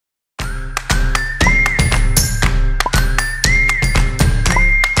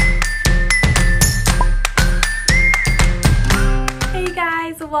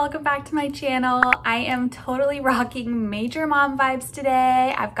welcome back to my channel. I am totally rocking major mom vibes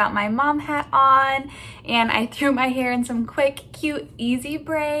today. I've got my mom hat on and I threw my hair in some quick, cute, easy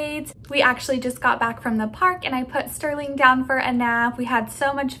braids. We actually just got back from the park and I put Sterling down for a nap. We had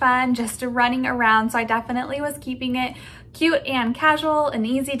so much fun just running around, so I definitely was keeping it cute and casual and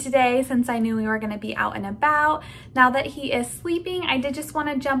easy today since I knew we were going to be out and about. Now that he is sleeping, I did just want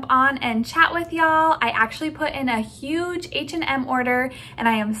to jump on and chat with y'all. I actually put in a huge H&M order and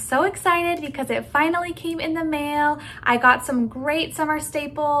I am so excited because it finally came in the mail. I got some great summer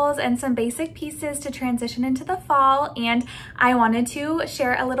staples and some basic pieces to transition into the fall, and I wanted to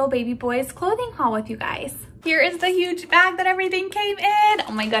share a little baby boy's clothing haul with you guys. Here is the huge bag that everything came in.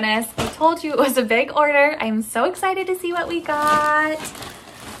 Oh my goodness, I told you it was a big order. I'm so excited to see what we got.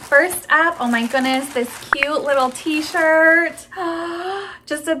 First up, oh my goodness, this cute little t-shirt.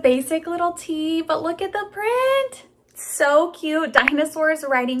 Just a basic little tee, but look at the print. So cute, dinosaurs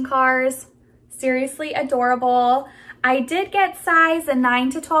riding cars. Seriously adorable. I did get size 9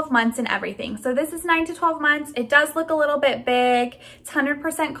 to 12 months and everything. So this is 9 to 12 months. It does look a little bit big. It's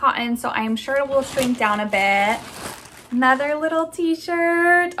 100% cotton, so I am sure it will shrink down a bit. Another little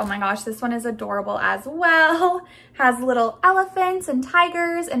t-shirt. Oh my gosh, this one is adorable as well. Has little elephants and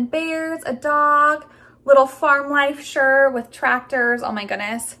tigers and bears, a dog, little farm life shirt with tractors. Oh my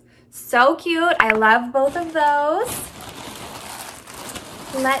goodness, so cute. I love both of those.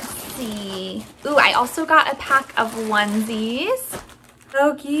 Let's see. Ooh, I also got a pack of onesies.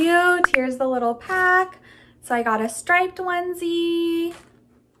 So cute. Here's the little pack. So I got a striped onesie,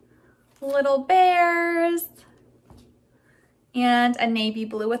 little bears, and a navy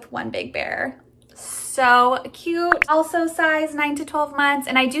blue with one big bear. So cute. Also size 9 to 12 months.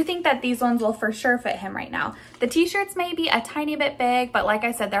 And I do think that these ones will for sure fit him right now. The t-shirts may be a tiny bit big, but like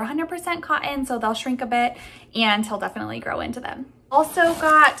I said, they're 100% cotton, so they'll shrink a bit and he'll definitely grow into them. Also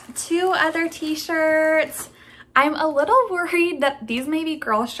got 2 other t-shirts. I'm a little worried that these may be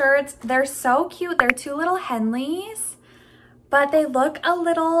girl shirts. They're so cute. They're 2 little Henleys, but they look a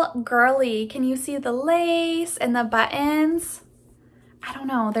little girly. Can you see the lace and the buttons? I don't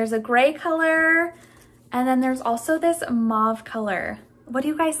know. There's a gray color and then there's also this mauve color. What do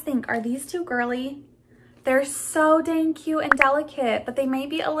you guys think? Are these too girly? They're so dang cute and delicate, but they may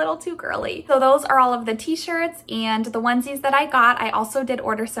be a little too girly. So those are all of the t-shirts and the onesies that I got. I also did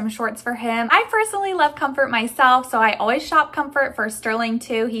order some shorts for him. I personally love comfort myself, so I always shop comfort for Sterling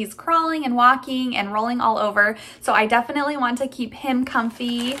too. He's crawling and walking and rolling all over, so I definitely want to keep him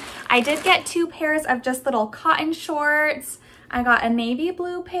comfy. I did get 2 pairs of just little cotton shorts. I got a navy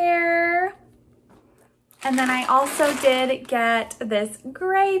blue pair, and then I also did get this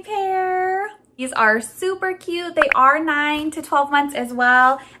gray pair. These are super cute. They are 9 to 12 months as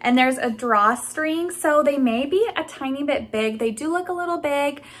well. And there's a drawstring, so they may be a tiny bit big. They do look a little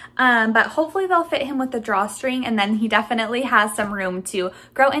big, but hopefully they'll fit him with the drawstring, and then he definitely has some room to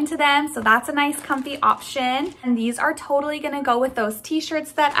grow into them. So that's a nice comfy option. And these are totally gonna go with those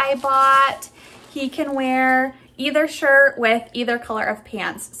t-shirts that I bought. He can wear either shirt with either color of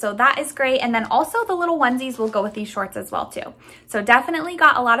pants, so that is great. And then also the little onesies will go with these shorts as well too. So definitely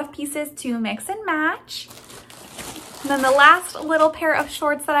got a lot of pieces to mix and match. And then the last little pair of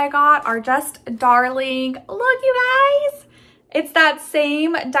shorts that I got are just darling. Look, you guys, it's that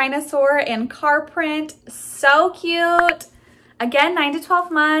same dinosaur and car print. So cute. Again, 9 to 12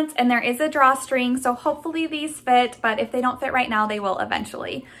 months, and there is a drawstring, so hopefully these fit, but if they don't fit right now, they will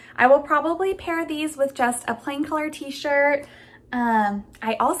eventually. I will probably pair these with just a plain color t-shirt.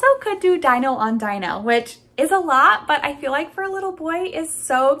 I also could do dino on dino, which is a lot, but I feel like for a little boy is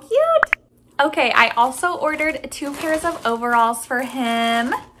so cute. Okay, I also ordered 2 pairs of overalls for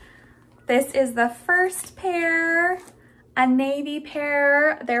him. This is the first pair. A navy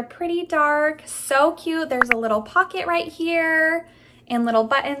pair. They're pretty dark, so cute. There's a little pocket right here and little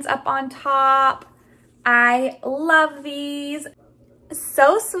buttons up on top. I love these.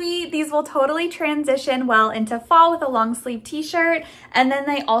 So sweet. These will totally transition well into fall with a long sleeve t-shirt, and then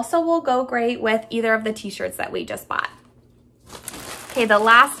they also will go great with either of the t-shirts that we just bought. Okay, the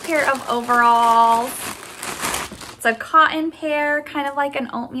last pair of overalls. It's a cotton pair, kind of like an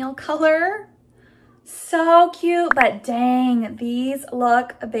oatmeal color. So cute, but dang, these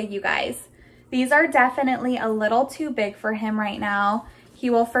look big, you guys. These are definitely a little too big for him right now. He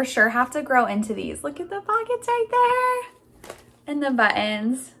will for sure have to grow into these. Look at the pockets right there and the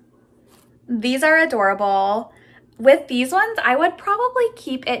buttons. These are adorable. With these ones, I would probably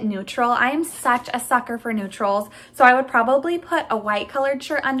keep it neutral. I am such a sucker for neutrals, so I would probably put a white colored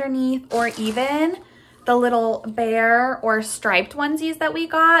shirt underneath, or even the little bear or striped onesies that we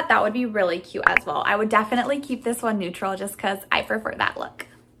got. That would be really cute as well. I would definitely keep this one neutral just because I prefer that look.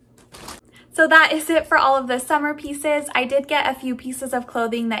 So that is it for all of the summer pieces. I did get a few pieces of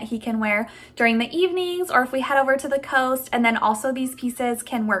clothing that he can wear during the evenings or if we head over to the coast, and then also these pieces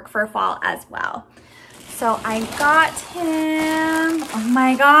can work for fall as well. So I got him, oh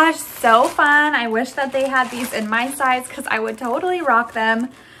my gosh, so fun. I wish that they had these in my size because I would totally rock them.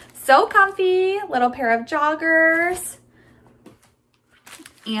 So comfy, little pair of joggers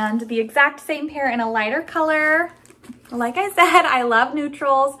and the exact same pair in a lighter color. Like I said, I love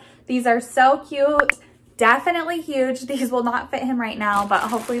neutrals. These are so cute, definitely huge. These will not fit him right now, but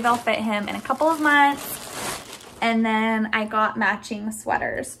hopefully they'll fit him in a couple of months. And then I got matching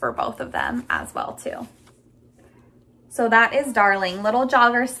sweaters for both of them as well too. So that is darling. Little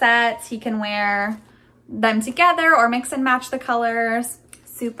jogger sets. He can wear them together or mix and match the colors.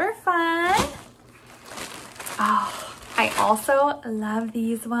 Super fun. Oh, I also love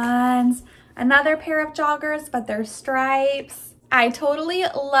these ones. Another pair of joggers, but they're stripes. I totally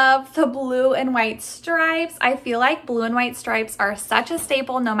love the blue and white stripes. I feel like blue and white stripes are such a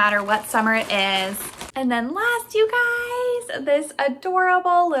staple no matter what summer it is. And then last, you guys, this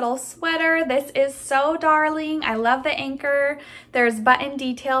adorable little sweater. This is so darling. I love the anchor. There's button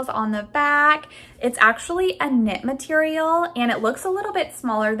details on the back. It's actually a knit material and it looks a little bit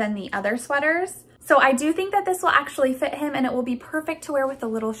smaller than the other sweaters. So I do think that this will actually fit him and it will be perfect to wear with the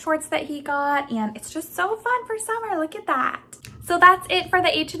little shorts that he got. And it's just so fun for summer. Look at that. So that's it for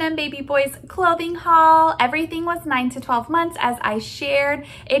the H&M Baby Boys clothing haul. Everything was 9 to 12 months as I shared.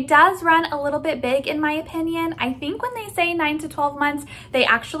 It does run a little bit big in my opinion. I think when they say 9 to 12 months, they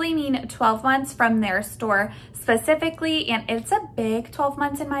actually mean 12 months from their store specifically, and it's a big 12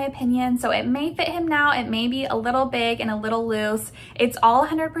 months in my opinion. So it may fit him now. It may be a little big and a little loose. It's all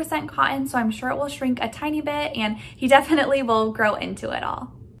 100% cotton, so I'm sure it will shrink a tiny bit and he definitely will grow into it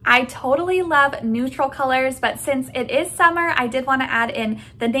all. I totally love neutral colors, but since it is summer, I did want to add in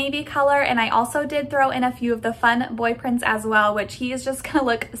the navy color, and I also did throw in a few of the fun boy prints as well, which he is just gonna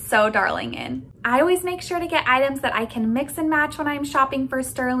look so darling in. I always make sure to get items that I can mix and match when I'm shopping for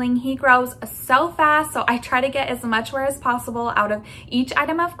Sterling. He grows so fast, so I try to get as much wear as possible out of each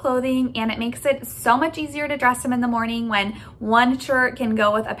item of clothing, and it makes it so much easier to dress him in the morning when one shirt can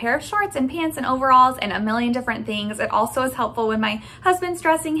go with a pair of shorts and pants and overalls and a million different things. It also is helpful when my husband's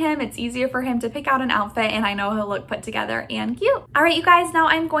dressing him. It's easier for him to pick out an outfit, and I know he'll look put together and cute. All right, you guys, now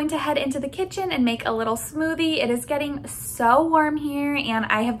I'm going to head into the kitchen and make a little smoothie. It is getting so warm here, and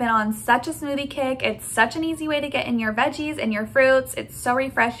I have been on such a smoothie kick. It's such an easy way to get in your veggies and your fruits. It's so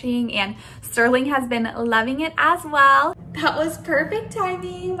refreshing, and Sterling has been loving it as well. That was perfect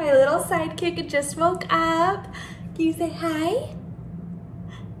timing. My little sidekick just woke up. Can you say hi?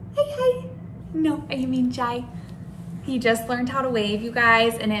 Hi. No, I mean Jai. He just learned how to wave, you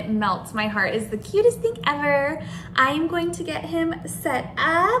guys, and it melts my heart. It's the cutest thing ever. I am going to get him set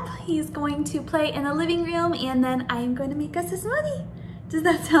up. He's going to play in the living room, and then I am going to make us a smoothie. Does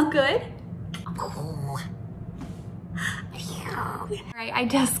that sound good? All right, I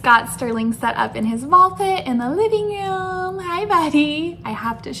just got Sterling set up in his ball pit in the living room. Hi, buddy. I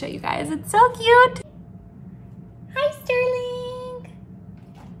have to show you guys. It's so cute. Hi, Sterling.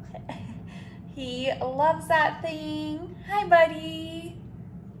 He loves that thing. Hi, buddy.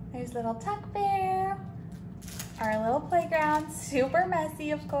 There's little Tuck Bear. Our little playground, super messy,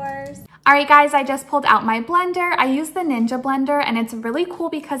 of course. All right, guys, I just pulled out my blender. I use the Ninja blender, and it's really cool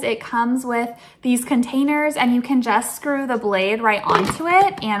because it comes with these containers, and you can just screw the blade right onto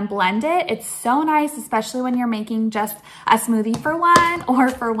it and blend it. It's so nice, especially when you're making just a smoothie for one or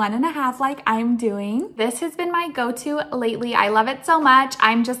for 1.5 like I'm doing. This has been my go-to lately. I love it so much.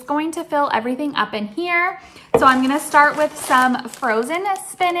 I'm just going to fill everything up in here. So I'm gonna start with some frozen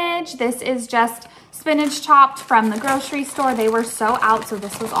spinach. This is just spinach chopped from the grocery store. They were so out, so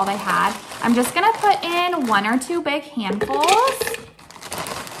this was all they had. I'm just gonna put in 1 or 2 big handfuls.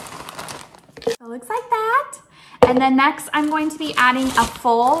 So it looks like that. And then next I'm going to be adding a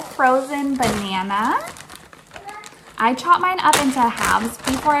full frozen banana. I chop mine up into halves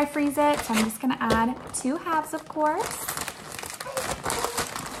before I freeze it, so I'm just gonna add 2 halves, of course.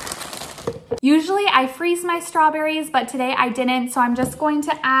 Usually I freeze my strawberries, but today I didn't, so I'm just going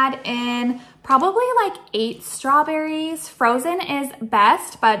to add in probably like 8 strawberries. Frozen is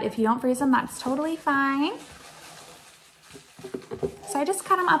best, but if you don't freeze them, that's totally fine. So I just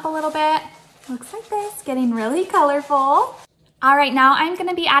cut them up a little bit. Looks like this, getting really colorful. All right, now I'm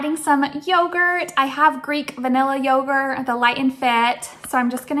gonna be adding some yogurt. I have Greek vanilla yogurt, the Light and Fit. So I'm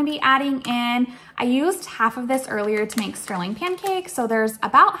just gonna be adding in, I used half of this earlier to make Sterling pancakes, so there's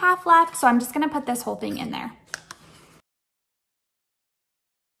about half left. So I'm just gonna put this whole thing in there.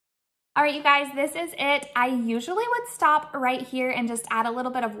 All right, you guys, this is it. I usually would stop right here and just add a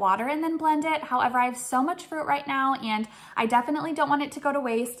little bit of water and then blend it. However, I have so much fruit right now and I definitely don't want it to go to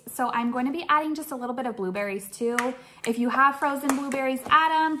waste. So I'm going to be adding just a little bit of blueberries too. If you have frozen blueberries, add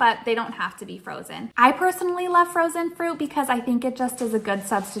them, but they don't have to be frozen. I personally love frozen fruit because I think it just is a good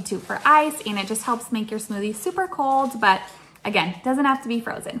substitute for ice and it just helps make your smoothie super cold, but again, doesn't have to be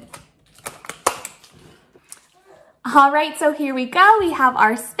frozen. All right, so here we go. We have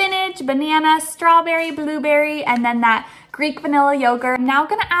our spinach, banana, strawberry, blueberry, and then that Greek vanilla yogurt. I'm now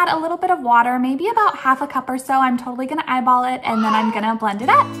gonna add a little bit of water, maybe about half a cup or so. I'm totally gonna eyeball it and then I'm gonna blend it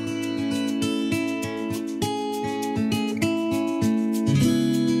up.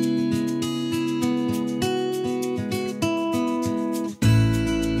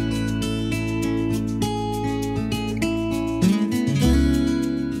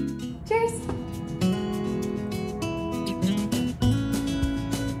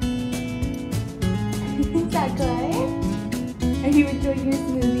 Is that good? Are you enjoying your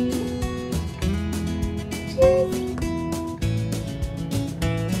smoothie? Cheers!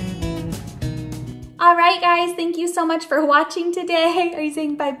 All right, guys, thank you so much for watching today. Are you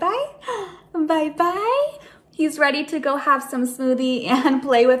saying bye-bye? Bye-bye? He's ready to go have some smoothie and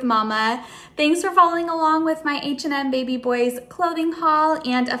play with mama. Thanks for following along with my H&M Baby Boys clothing haul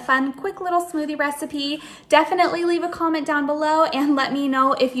and a fun, quick little smoothie recipe. Definitely leave a comment down below and let me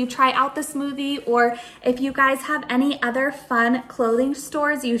know if you try out the smoothie or if you guys have any other fun clothing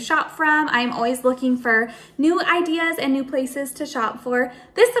stores you shop from. I'm always looking for new ideas and new places to shop for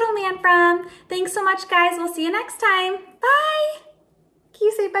this little man from. Thanks so much, guys. We'll see you next time. Bye. Can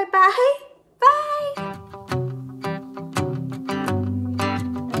you say bye-bye?